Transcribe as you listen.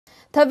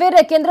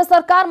थवेरे केंद्र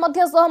सरकार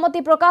मध्य सहमति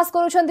प्रकाश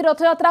करुछंती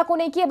रथयात्रा को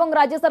लेकी एवं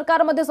राज्य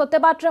सरकार मध्य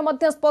सत्यपाठ रे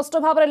मध्य स्पष्ट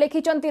भाव रे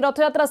लिखिछंती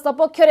रथयात्रा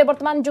सपक्ष रे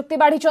वर्तमान जुक्ति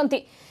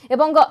बाढिछंती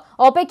एवं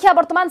अपेक्षा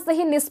वर्तमान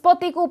सही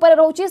निष्पत्ति को ऊपर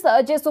रहउची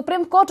जे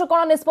सुप्रीम कोर्ट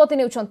कोन निष्पत्ति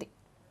नेउछंती।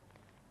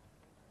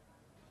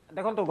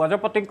 देखो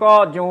गजपति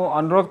जो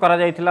अनुरोध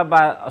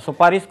करा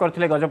सुपारिश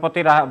करते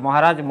गजपति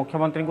महाराज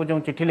मुख्यमंत्री को जो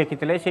चिठी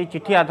लिखिते से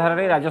चिठी आधार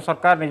में राज्य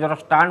सरकार निजर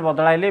स्टाण्ड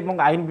बदलाइले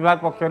आईन विभाग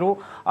पक्षर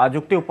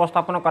जुक्ति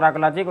उपस्थापन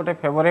करागला जे गोटे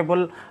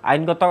फेवरेबल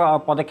आईनगत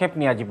पदक्षेप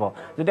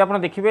निजी आप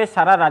देखिए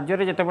सारा राज्य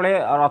में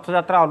जितेबाला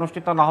रथयात्रा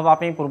अनुष्ठित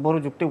नवाई पूर्व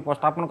जुक्ति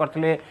उपस्थापन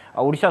करते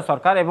ओडिशा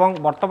सरकार एवं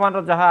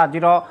वर्तमान जहाँ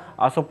आज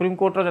सुप्रीम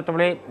कोर्टर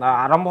जितेबाला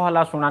आरंभ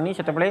है शुणानी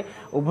से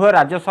उभय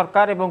राज्य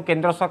सरकार और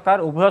केंद्र सरकार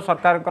उभय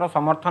सरकार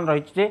समर्थन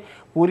रही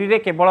पुरी रे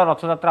केवल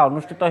रथयात्रा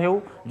अनुष्ठित हो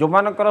जो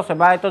मानकर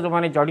सेवायत जो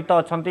मैंने जड़ित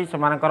अच्छा से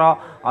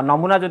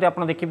नमूना जदि आप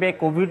देखिए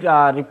कोविड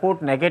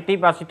रिपोर्ट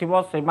नेगेटिव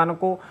आसीथिबो से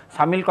मानकु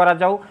शामिल करा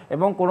जाऊ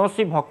एवं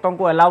कोनोसी भक्तों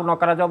को अलाउ न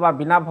करा जाऊ बा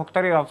बिना भक्त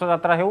रे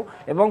रथयात्रा हो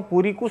एवं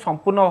पुरी को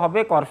संपूर्ण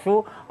भाव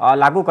कर्फ्यू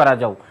लागू करा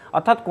जाऊ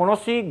अर्थात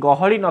कोनोसी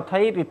गहली न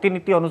थाई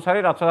रीतिनीति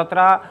अनुसार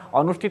रथयात्रा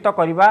अनुष्ठित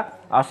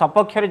करने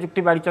सपक्ष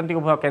जुक्ति बाढ़ी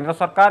उभय केंद्र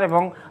सरकार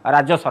एवं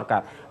राज्य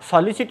सरकार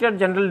सॉलिसिटर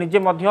जनरल निजे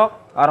मध्य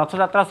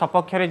रथयात्रा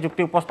सपक्ष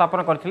जुक्ति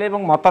उपस्थापन करथिले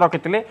एवं मत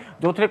रखिथिले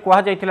जो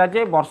कहुला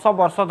जे वर्ष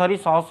वर्ष धरी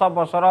शह शह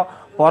वर्षर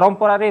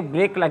परंपरा रे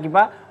ब्रेक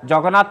लगिबा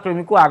जगन्नाथ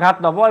प्रेमी को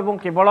आघात दब एवं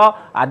केवल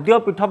आद्य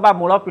पीठ बा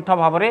मूल पीठ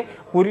भाव में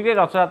पुरी रे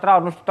रथयात्रा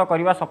अनुष्ठित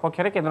करने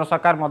सपक्ष केंद्र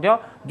सरकार मध्य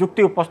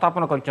जुक्ति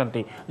उपस्थापन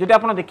करछंती। जदि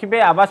आप देखिए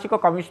आवासिक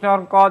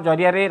कमिशनर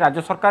जरिया रे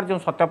राज्य सरकार जो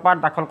सत्यपाठ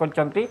दाखल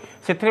करछंती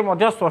सेथिरे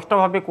मध्य स्पष्ट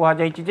भाव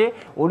कहुଯାଇଛି जे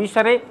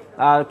ओडिशा रे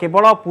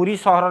केवल पुरी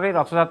सहर रे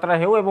रथयात्रा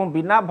हेउ एवं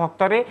बिना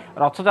भक्त रे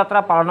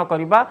रथयात्रा पालन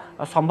करबा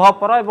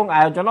संभवपर एवं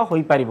आयोजन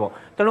होई परिबो।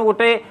 तेणु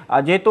गोटे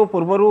जेहेतु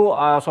पूर्वर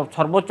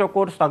सर्वोच्च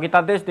कोर्ट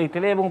स्थगितादेश देते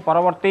एवं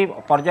परवर्ती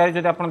पर्यायर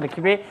जदि आप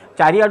देखिए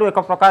चारिआडू एक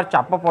प्रकार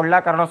चाप पड़ा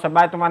कारण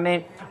सेवायत मैंने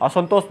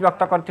असंतोष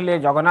व्यक्त करते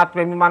जगन्नाथ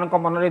प्रेमी मान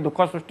मन में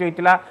दुख सृष्टि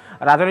होता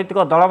राजनीतिक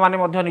दल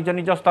मैंने निज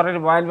निज स्तर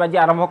में बयानबाजी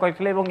आरंभ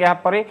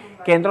करते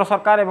केंद्र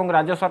सरकार और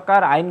राज्य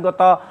सरकार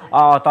आईनगत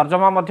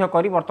तर्जमा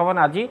कर बर्तमान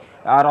आज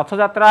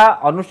रथयात्रा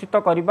अनुष्ठित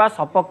करने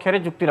सपक्ष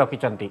जुक्ति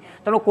रखिंट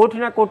तेणु कौटि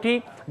ना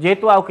कौटि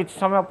जेहेतु आउ कि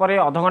समय पर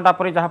अधघंटा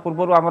पर जहाँ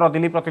पूर्व आम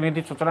दिल्ली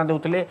प्रतिनिधि सूचना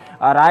देते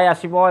राय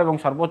आसो और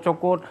सर्वोच्च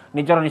कोर्ट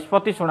निजर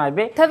निष्पत्ति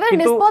शुणाइबे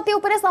निष्पत्ति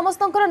उपरे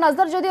समस्त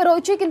नजर जदि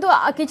रही किंतु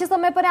किसी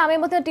समय पर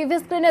आम टीवी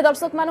स्क्रीन में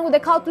दर्शक मानू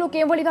देखाऊँ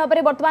के भाव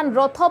में बर्तमान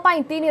रथ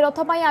पाई तीन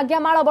रथ पाई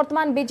आज्ञामाल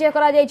बर्तमान विजय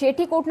करा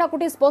कोटना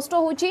कोटी स्पष्ट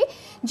होची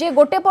जे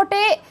गोटे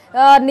पटे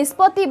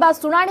निष्पत्ति बा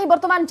शुणाणी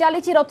बर्तमान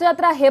चली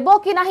रथयात्रा हेबो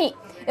कि नाही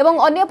एवं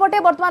अन्य पटे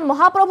बर्तमान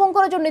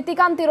महाप्रभुंकर जो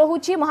नीतिकांति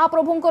रोची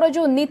महाप्रभुंकर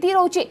जो नीति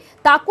रोची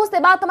ताकू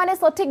सेवायत माने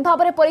सठिक भाव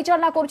में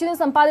परिचालना करुछन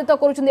संपादित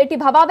करुछन एटी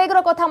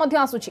भावावेगर कथा मध्य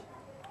आसुची।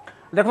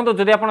 देखो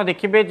जदि आप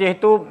देखिए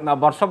जेहेतु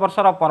वर्ष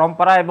वर्षर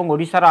परंपरा और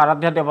ओडिशार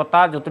आराध्य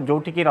देवता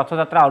जोठिकी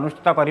रथयात्रा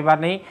अनुष्ठित करने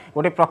नहीं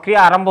गोटे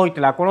प्रक्रिया आरंभ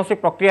होता कौन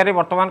प्रक्रिया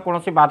बर्तमान कौन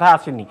बाधा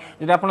आसीनी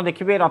जदि आप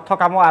देखिए रथ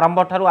काम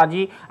आरंभ ठार आज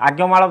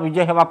आज्ञामाल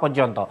विजय होगा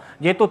पर्यंत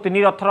जेहेतु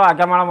तीन रथर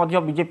आज्ञामाल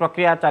विजय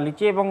प्रक्रिया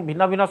चली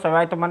भिन्न भिन्न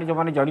सेवायत मैंने जो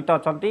मैंने जड़ित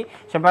अच्छा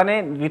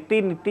से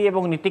रीतिनीति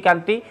और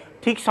नीतिकांति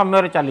ठीक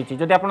समय चली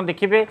जदि आप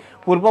देखिए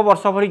पूर्व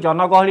वर्ष भली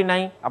जनगहली ना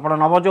आप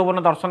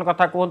नवजौवन दर्शन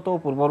कथा कहतु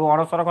पूर्व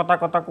अणसर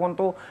कथा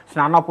कहतु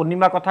स्नान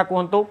पूर्णिमा कथा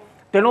कहतु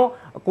तेणु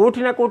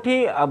कौटि ना कौटि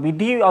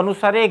विधि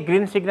अनुसार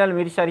ग्रीन सिग्नाल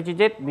मिल सारी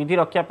जे विधि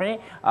रक्षापी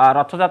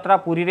रथयात्रा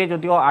पुरी रे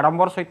जदिव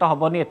आडंबर सहित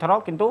हेनी एथर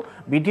किंतु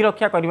विधि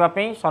रक्षा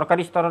करने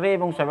सरकारी स्तर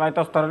में सेवायत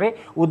स्तर में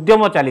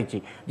उद्यम चली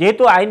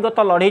जेहेतु आईनगत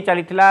लड़े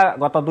चली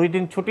गत 2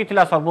 दिन छुट्टी थी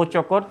सर्वोच्च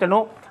कोर्ट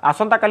तेणु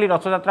आसंता काली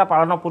रथयात्रा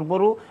पालन पूर्व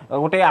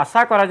गोटे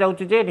आशा करा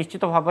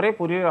निश्चित भाव में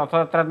पुरी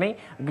रथयात्रा नहीं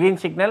ग्रीन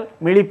सिग्नाल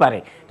मिल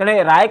पारे तेणु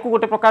राय को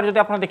गोटे प्रकार जब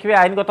आप देखिए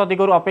आईनगत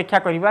दिगरू अपेक्षा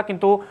करवा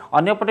किंतु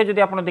अन्यपटे जब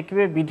आप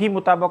देखिए विधि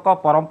मुताबक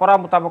परंपरा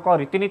मुताबक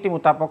रीतिनीति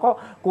मुताबक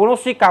कौन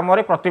काम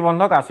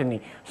प्रतिबंधक आसनी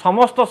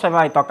समस्त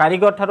सेवायत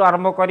कारीगर ठार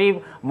आरंभ कर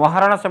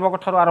महाराणा सेवक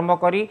ठार आरंभ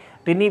कर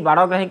तीन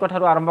बाड़ग्राही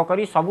ठार आरंभ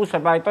कर सबू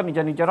सेवायत निज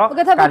निजर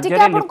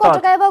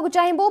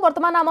चाहिए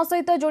बर्तमान आम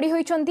सहित जोड़ी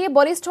होती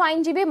वरिष्ठ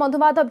आईनजीवी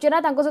मधुमाधव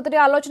जेना सहित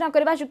आलोचना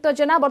करने युक्त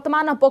जेना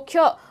बर्तमान पक्ष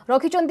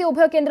रखिंट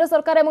उभय केंद्र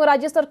सरकार और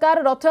राज्य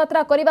सरकार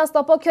रथयात्रा करने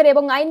सपक्ष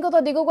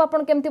आईनगत दिग को आप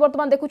केमती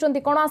बर्तमान देखुं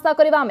कौन आशा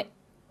करवा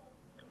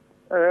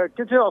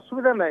किसी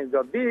असुविधा नहीं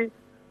जदि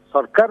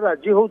सरकार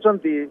राजी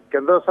होती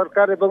केंद्र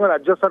सरकार एवं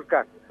राज्य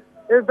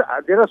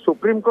सरकार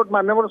सुप्रीम कोर्ट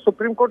माननीय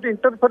सुप्रीम कोर्ट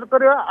इंटरफेयर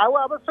करवा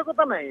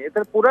आवश्यकता नहीं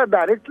ए पूरा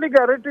डायरेक्टली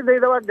गारंटी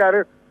देदेवा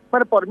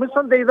माने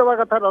परमिशन देदेवा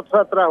कथा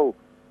रथयात्रा हो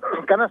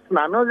क्या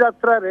स्नान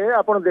यात्रा रे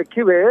आप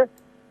देखिए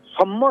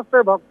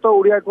समस्ते भक्त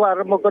ओडिया को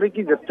आरंभ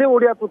करके जिते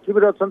ओडिया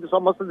पृथ्वी अच्छा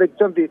समस्ते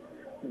देखते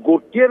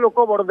गोटे लोक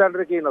बड़दाण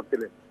में कहीं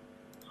नथिले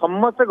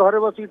समस्ते घरे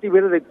बसिक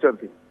टीवी देखते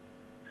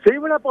से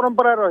भाया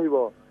परंपरा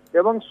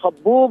रही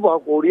सबू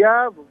ओडिया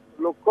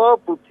लोक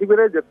पृथ्वी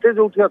रे जिते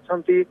जो अच्छा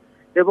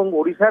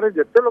ओडिशा रे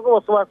जिते लोक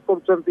बसवास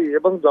कर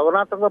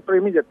जगन्नाथ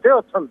प्रेमी जिते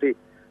अच्छा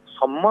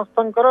समस्त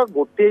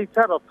गोटे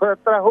इच्छा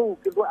रथयात्रा हो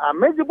कि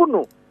आमे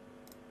जीवनु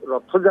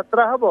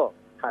रथयात्रा हम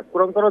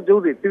ठाकुरंकर जो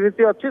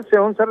रीतिनीति अच्छी से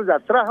अनुसार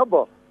यात्रा हम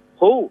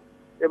हो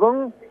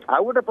एवं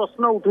आउ गोटे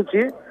प्रश्न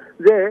उठुची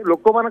जे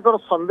लोक मानकर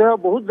संदेह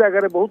बहुत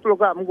जगह बहुत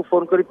लोग आमको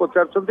फोन कर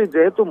पचार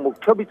जेहेतु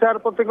मुख्य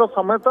विचारपति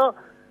समेत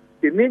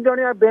 3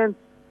 जणिया बेंच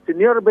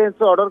सीनियर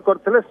बेंच ऑर्डर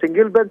करते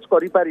सिंगल बेंच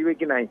करें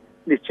कि नहीं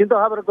निश्चित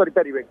भाव में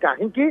करें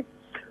कहीं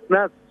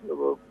ना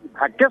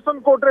वैकेशन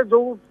कोर्ट रे जो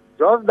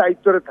जज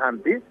दायित्व था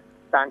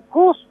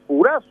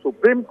पूरा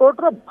सुप्रीम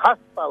कोर्ट रो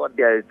भास्ट पावर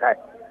दिया जाए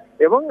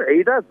एवं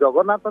एटा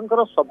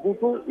जगन्नाथंकर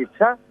सबुठू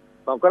इच्छा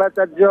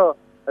शंकराचार्य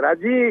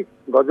राजी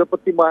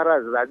गजपति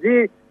महाराज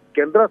राजी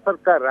केंद्र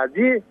सरकार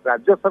राजी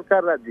राज्य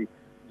सरकार राजी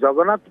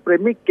जगन्नाथ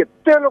प्रेमी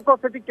केते लोक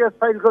सेठी केस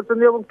फाइल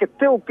करछन्ती एवं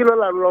केते वकील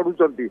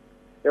लड़ुचंती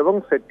एवं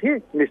सेठी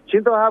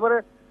निश्चित भाव में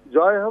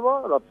जय हबो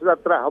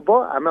रथयात्रा हबो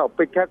आमे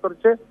अपेक्षा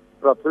करछे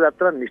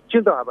रथयात्रा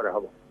निश्चित भाव में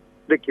हबो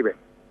देखिबे।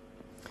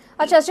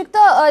 अच्छा श्रीक्त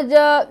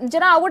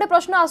जना आ गोटे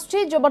प्रश्न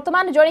आसुची जो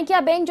वर्तमान जणिकिया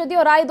बेंच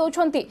जदियो राय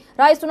दौरान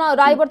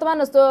राय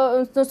वर्तमान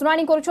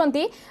शुणाणी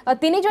करुछंती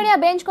 3 जणिया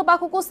बेंच को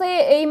पाखु से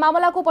एई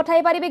मामला को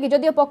पठाई पारिबे कि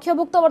जदियो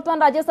पक्षभुक्त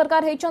वर्तमान राज्य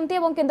सरकार हेचंती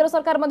एवं केंद्र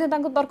सरकार मध्ये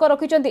तांको तर्क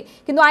रखिचंती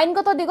किंतु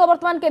आईनगत दिग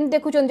वर्तमान केम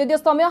देखुचन जदियो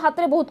समय हाथ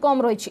रे बहुत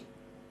कम रहिछि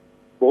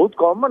बहुत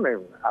कम माने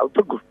आ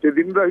तो गुटे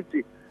दिन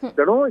रहिछि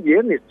तेणु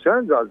ये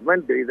निश्चय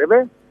जजमेंट दे देबे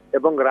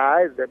एवं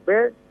राय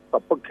देबे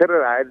सपक्ष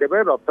राय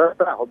देबे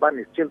रथयात्रा होबा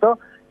निश्चित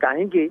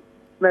काहे कि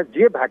ना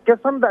जी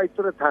वैकेशन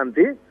दायित्व था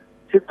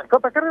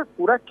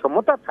पूरा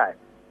क्षमता थाए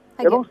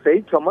एवं से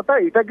क्षमता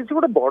यहाँ किसी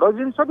गोटे बड़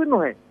जिनस भी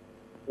नुहे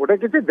गोटे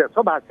किसी देश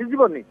भासी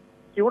जीवनी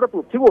कि गोटे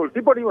पृथ्वी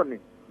उल्टी पड़ोनी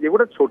ये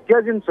गोटे छोटिया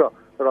जिनस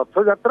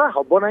रथयात्रा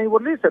हम ना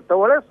बोली से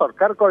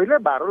सरकार कहले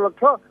 12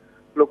 लाख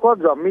लोक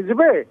जमी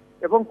जीवे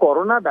एवं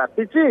कोरोना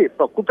व्यापी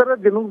प्रकृत में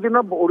दिन दिन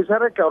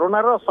ओडिशा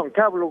कोरोनार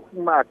संख्या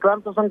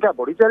आक्रांत संख्या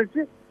बढ़ी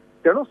चली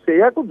तेणु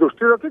से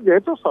दृष्टि रखी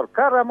जेहेतु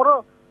सरकार आमर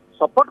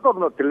सपोर्ट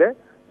करुन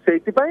से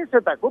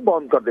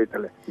बंद कर देते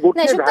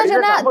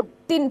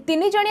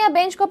 3 जणिया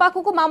बेंच को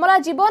पाखु मामला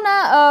जीवो ना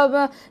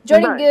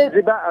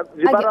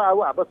जीवार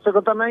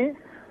आवश्यकता नहीं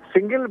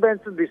सिंगल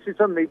बेंच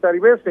डिसीजन नहीं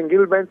पारे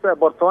सिंगल बेंच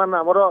वर्तमान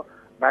आमर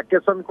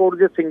वैकेशन कोर्ट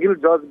जे सिंगल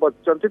जज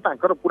बचती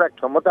पूरा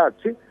क्षमता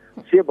अच्छी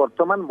सी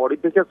वर्तमान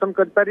मॉडिफिकेशन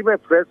करें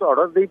फ्रेश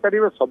ऑर्डर दे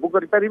पारे सब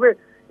करें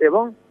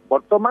एवं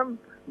वर्तमान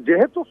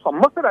जेहेतु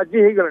समस्त राजी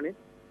हो गले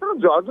तेणु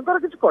जजकर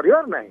किसी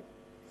करार ना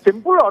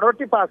सिंपल ऑर्डर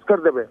टी पास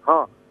करदे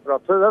हाँ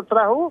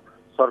रथयात्रा हो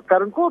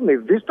सरकार को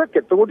निर्दिष्ट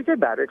केते गोटी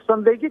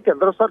डायरेक्शन देकी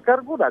केंद्र सरकार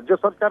को राज्य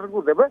सरकार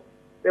को देवे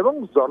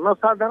एवं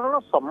जनसाधारण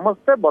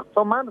समस्ते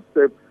वर्तमान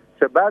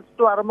सेवायत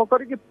तो आरंभ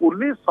करके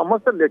पुलिस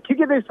समस्ते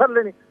लेखिकी दे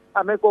सारे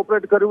आम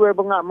कोऑपरेट करूँ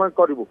एवं आम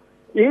करूँ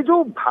ये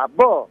जो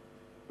भाव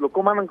लोक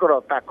मानकर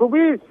ताकू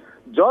भी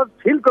जज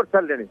फील कर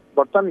सारे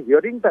बर्तमान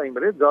हियरिंग टाइम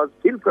रे जज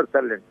फील कर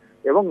सारे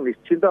एवं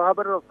निश्चित भाव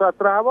में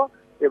रथयात्रा हम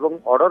एवं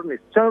ऑर्डर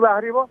निश्चय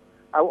बाहर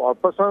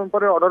अल्प समय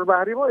पर ऑर्डर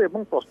बाहर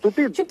एवं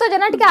प्रस्तुति शिक्त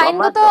जना टिके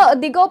आईनगत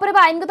दिग उपर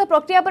बा आईनगत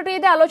प्रक्रिया पर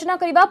यदि आलोचना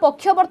करिबा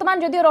पक्ष वर्तमान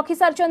जदि रखि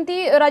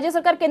सारचंती राज्य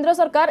सरकार केंद्र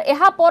सरकार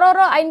एहा परर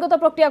आईनगत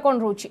प्रक्रिया कोन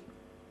रहउची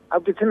आ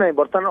किछि नै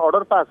वर्तमान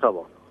ऑर्डर पास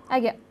हबो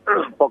आज्ञा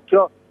पक्ष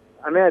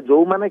माने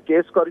जो माने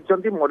केस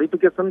करिसंती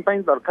मॉडिफिकेशन पई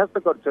दरखास्त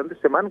करिसंती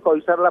सेमान कहि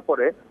सारला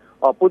परे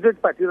अपोजिट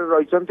पार्टी रे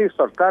रहिसंती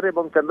सरकार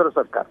एवं केंद्र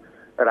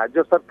सरकार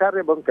राज्य सरकार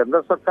एवं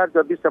केंद्र सरकार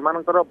जदि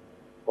सेमानकर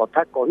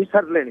कथा कहि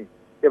सारलेनी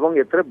एवं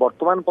एथरे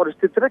वर्तमान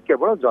परिस्थिति रे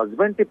केवल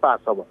जजमेंट ही पास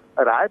हम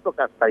राय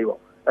प्रकाश पाइब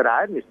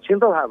राय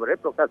निश्चित भाव में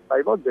प्रकाश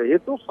पाइब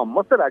जेहेतु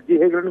समस्त राजी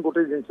हो गले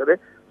गोटे जिनस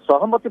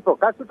सहमति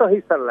प्रकाशित हो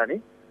सारानी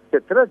से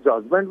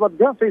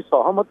जजमेंट से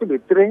सहमति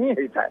भितर ही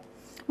होता है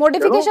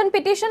मॉडिफिकेशन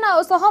पिटिशन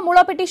सह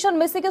मूल पिटिशन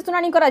मिसिके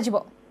सुनानी करा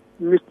जिवो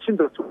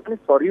निश्चित सुनानी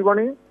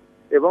सरीबणी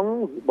एवं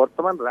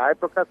वर्तमान राय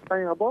प्रकाश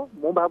पाई हबो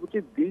मु भाबुची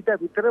दीटा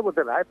भितर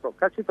बोधे राय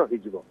प्रकाशित हो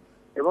जिवो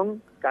एवं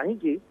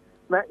काहे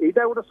ना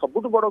यहाँ गोटे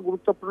सबुठ बड़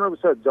गुरुत्वपूर्ण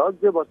विषय जज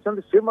जे बस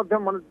सी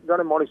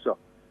जड़े मनीष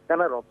क्या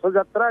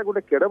रथयात्रा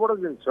गोटे केड़े बड़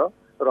जिनस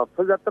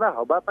रथयात्रा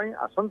हवापाई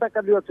आसंता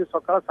काली अच्छी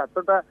सकाल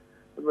 7टा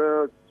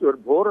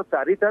भोर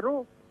 4टारू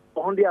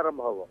पहंडी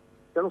आरंभ हम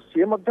तेणु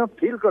सी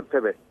फिल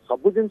करते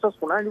सब जिन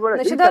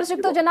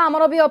निश्चित जना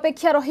आमर भी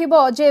अपेक्षा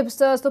रहिबो जे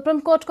सुप्रीम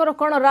कोर्ट को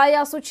कौन राय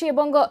आसुची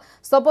एवं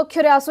सपक्ष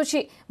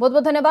आसुची बहुत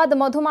बहुत धन्यवाद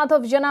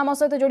मधुमाधव जना आम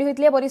सहित जोड़ी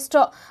होते वरिष्ठ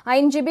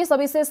आईनजीवी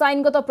सविशेष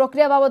आईनगत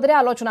प्रक्रिया बाबद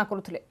आलोचना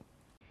करुले।